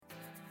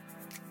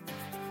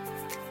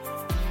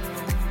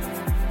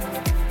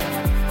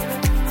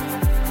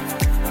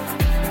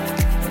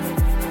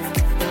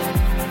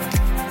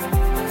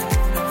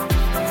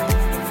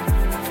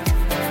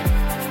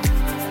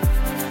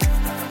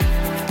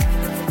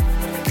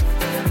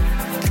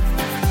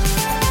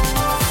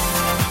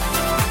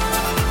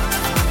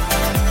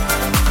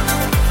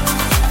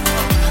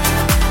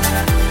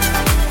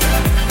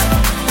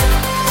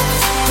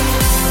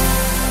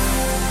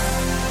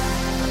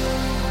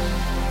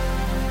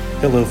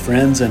Hello,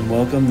 friends, and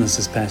welcome. This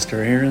is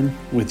Pastor Aaron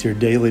with your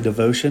daily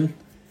devotion.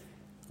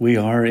 We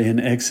are in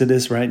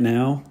Exodus right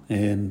now,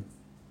 and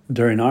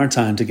during our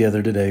time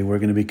together today, we're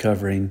going to be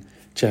covering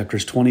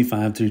chapters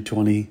 25 through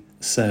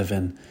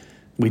 27.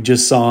 We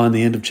just saw in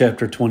the end of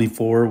chapter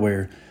 24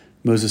 where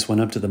Moses went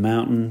up to the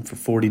mountain for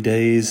 40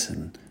 days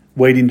and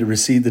waiting to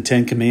receive the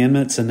 10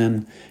 commandments. And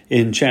then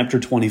in chapter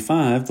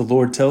 25, the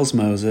Lord tells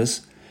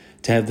Moses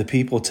to have the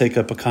people take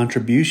up a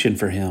contribution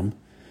for him: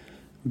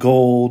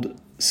 gold,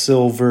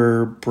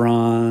 silver,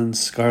 bronze,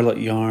 scarlet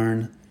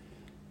yarn,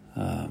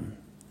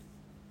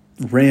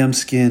 ram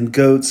skin,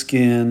 goat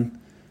skin,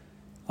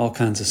 all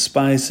kinds of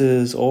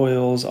spices,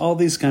 oils, all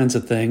these kinds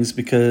of things,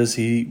 because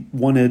he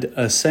wanted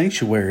a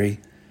sanctuary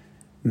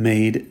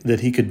made that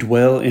he could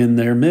dwell in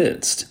their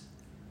midst.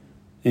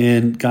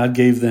 And God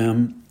gave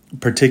them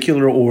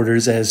particular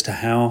orders as to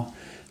how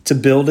to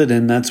build it,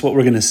 and that's what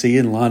we're going to see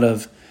in a lot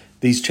of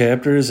these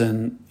chapters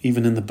and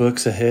even in the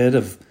books ahead,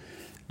 of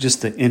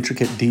just the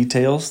intricate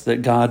details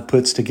that God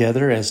puts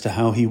together as to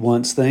how he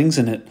wants things.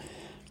 And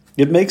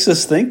it makes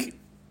us think,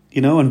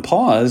 and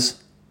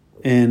pause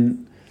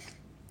and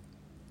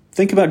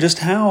think about just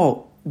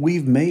how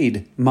we've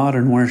made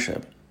modern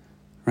worship,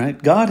 right?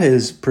 God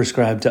has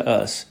prescribed to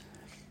us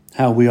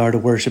how we are to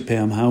worship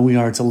him, how we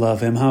are to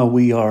love him, how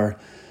we are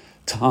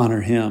to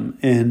honor him.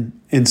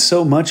 And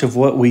so much of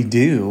what we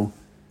do,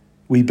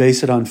 we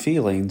base it on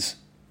feelings,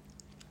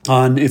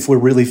 on if we're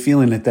really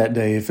feeling it that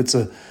day, if it's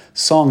a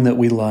song that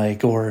we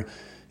like, or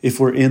if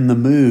we're in the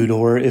mood,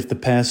 or if the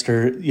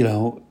pastor,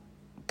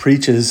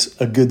 preaches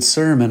a good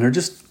sermon, or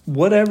just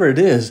whatever it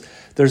is.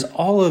 There's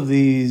all of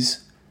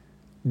these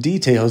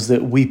details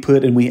that we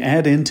put and we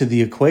add into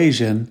the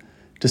equation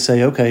to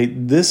say, okay,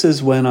 this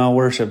is when I'll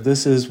worship.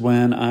 This is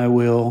when I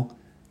will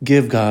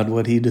give God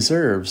what he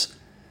deserves.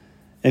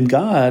 And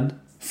God,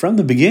 from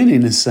the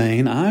beginning, is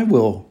saying, I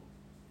will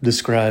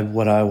describe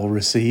what I will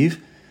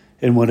receive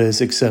and what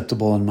is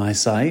acceptable in my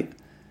sight,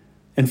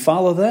 and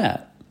follow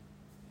that.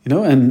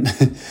 And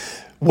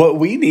what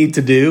we need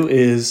to do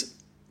is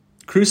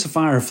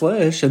crucify our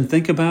flesh and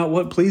think about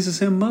what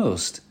pleases him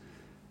most.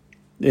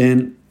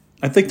 And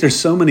I think there's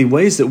so many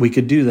ways that we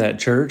could do that,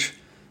 church.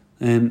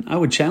 And I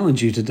would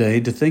challenge you today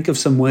to think of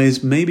some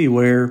ways maybe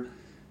where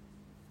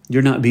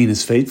you're not being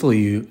as faithful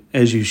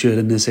as you should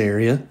in this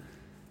area,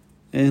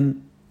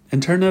 and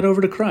turn that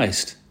over to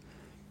Christ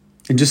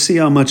and just see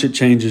how much it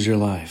changes your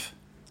life.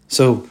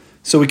 So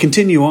we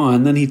continue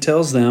on. Then he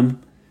tells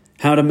them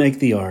how to make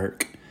the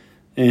ark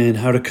and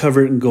how to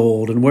cover it in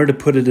gold and where to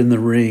put it in the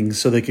ring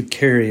so they could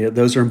carry it.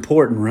 Those are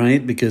important,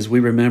 right? Because we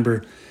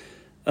remember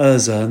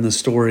Uzzah and the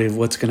story of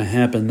what's going to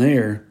happen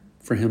there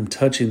for him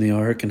touching the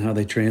ark and how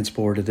they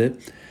transported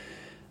it.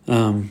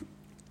 And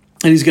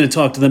he's going to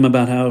talk to them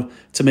about how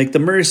to make the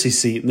mercy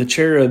seat and the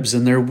cherubs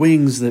and their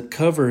wings that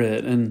cover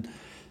it and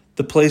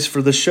the place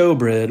for the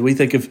showbread. We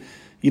think of,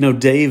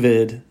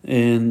 David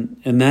and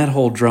that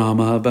whole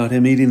drama about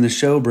him eating the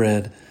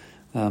showbread.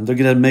 They're going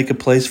to make a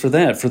place for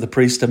that, for the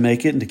priest to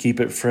make it and to keep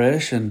it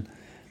fresh. And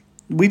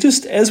we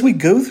just, as we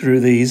go through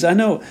these, I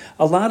know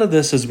a lot of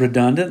this is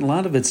redundant, a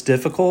lot of it's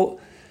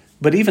difficult,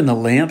 but even the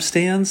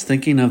lampstands,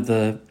 thinking of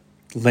the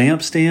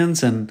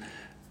lampstands and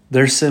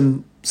their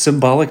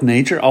symbolic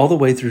nature all the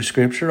way through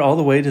Scripture, all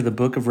the way to the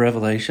book of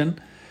Revelation,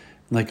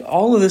 like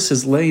all of this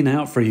is laying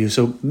out for you.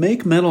 So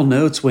make mental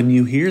notes when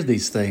you hear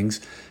these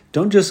things.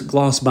 Don't just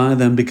gloss by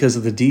them because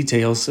of the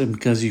details and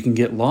because you can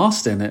get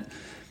lost in it.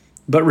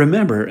 But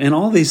remember, in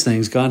all these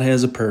things, God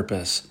has a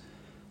purpose.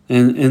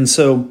 And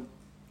so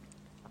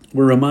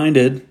we're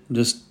reminded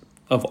just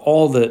of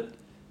all that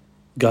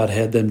God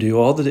had them do,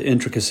 all the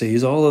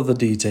intricacies, all of the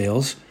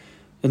details.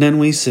 And then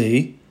we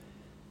see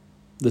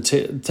the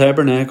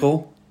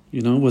tabernacle,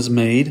 was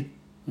made.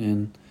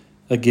 And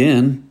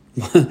again,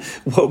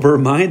 what we're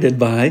reminded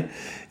by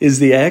is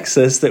the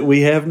access that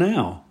we have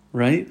now,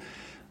 right?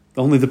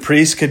 Only the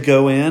priest could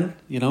go in.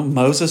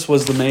 Moses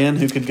was the man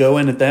who could go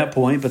in at that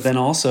point, but then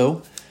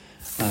also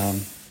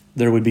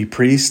there would be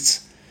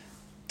priests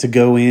to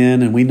go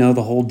in, and we know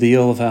the whole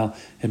deal of how,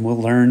 and we'll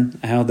learn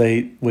how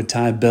they would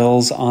tie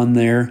bells on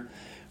their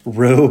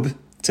robe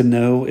to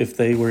know if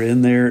they were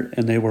in there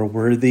and they were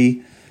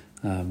worthy,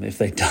 if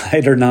they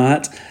died or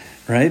not,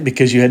 right?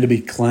 Because you had to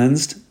be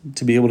cleansed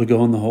to be able to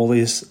go in the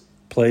holiest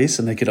place,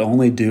 and they could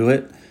only do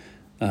it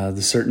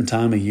the certain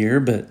time of year.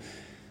 But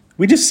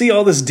we just see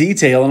all this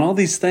detail and all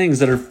these things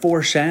that are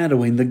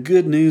foreshadowing the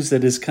good news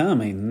that is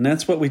coming. And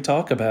that's what we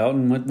talk about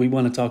and what we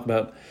want to talk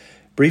about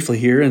briefly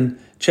here. In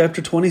chapter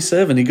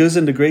 27, he goes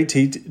into great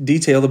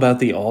detail about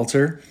the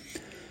altar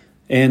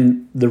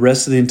and the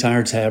rest of the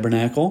entire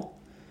tabernacle.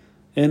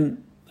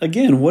 And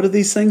again, what do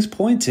these things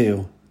point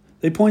to?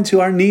 They point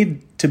to our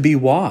need to be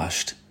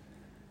washed,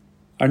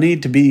 our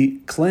need to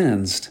be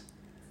cleansed.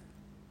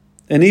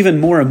 And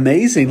even more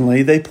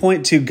amazingly, they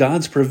point to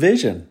God's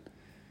provision,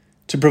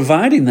 to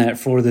providing that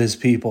for his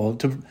people,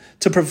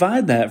 to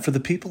provide that for the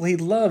people he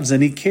loves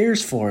and he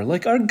cares for.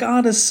 Like, our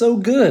God is so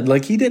good.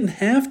 Like, he didn't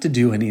have to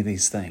do any of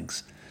these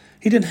things.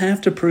 He didn't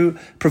have to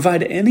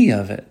provide any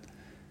of it.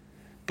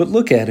 But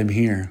look at him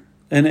here.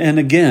 And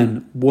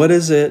again, what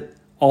is it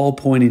all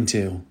pointing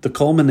to? The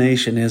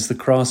culmination is the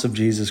cross of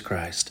Jesus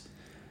Christ,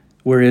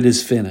 where it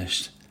is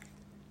finished,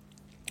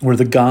 where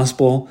the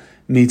gospel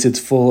meets its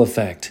full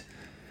effect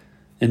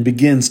and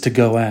begins to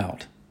go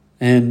out.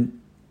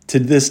 And to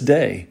this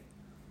day,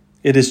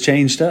 it has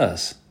changed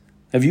us.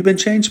 Have you been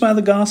changed by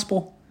the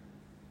gospel?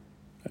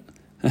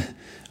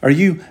 Are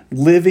you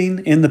living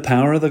in the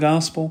power of the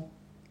gospel?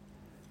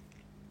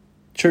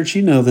 Church,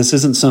 you know this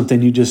isn't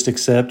something you just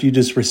accept, you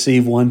just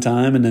receive one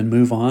time and then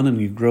move on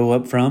and you grow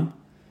up from.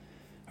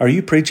 Are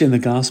you preaching the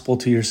gospel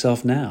to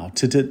yourself now,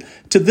 to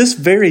this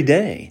very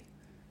day?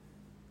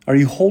 Are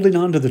you holding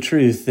on to the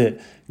truth that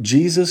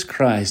Jesus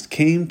Christ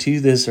came to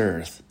this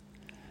earth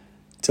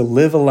to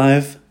live a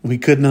life we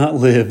could not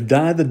live,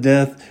 die the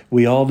death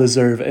we all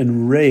deserve,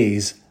 and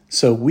raise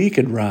so we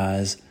could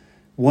rise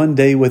one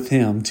day with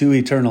Him to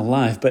eternal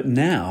life? But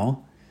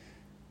now,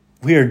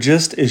 we are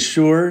just as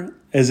sure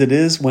as it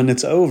is when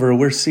it's over,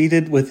 we're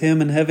seated with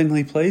Him in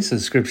heavenly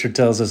places, Scripture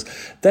tells us.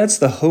 That's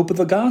the hope of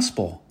the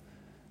gospel.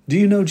 Do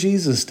you know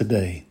Jesus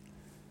today?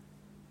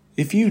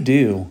 If you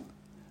do,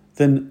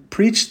 then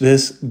preach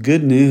this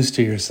good news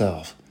to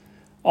yourself.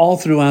 All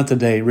throughout the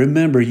day,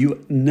 remember,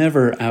 you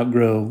never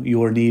outgrow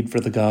your need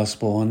for the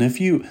gospel. And if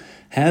you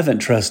haven't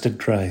trusted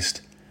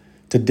Christ,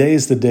 today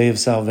is the day of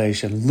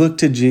salvation. Look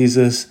to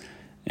Jesus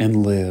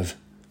and live.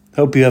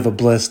 Hope you have a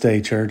blessed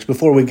day, church.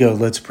 Before we go,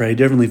 let's pray.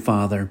 Dear Heavenly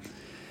Father,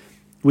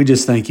 we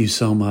just thank you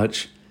so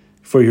much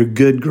for your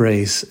good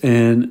grace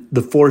and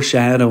the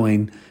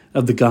foreshadowing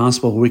of the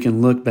gospel. We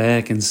can look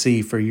back and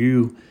see, for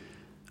you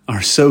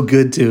are so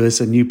good to us,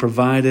 and you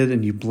provided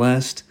and you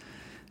blessed.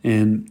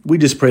 And we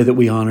just pray that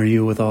we honor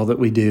you with all that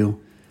we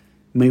do.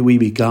 May we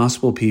be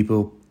gospel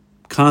people,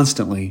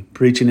 constantly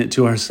preaching it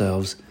to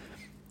ourselves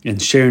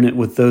and sharing it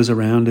with those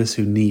around us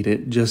who need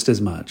it just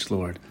as much,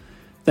 Lord.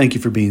 Thank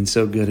you for being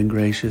so good and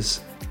gracious.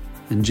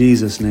 In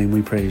Jesus' name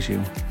we praise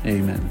you.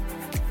 Amen.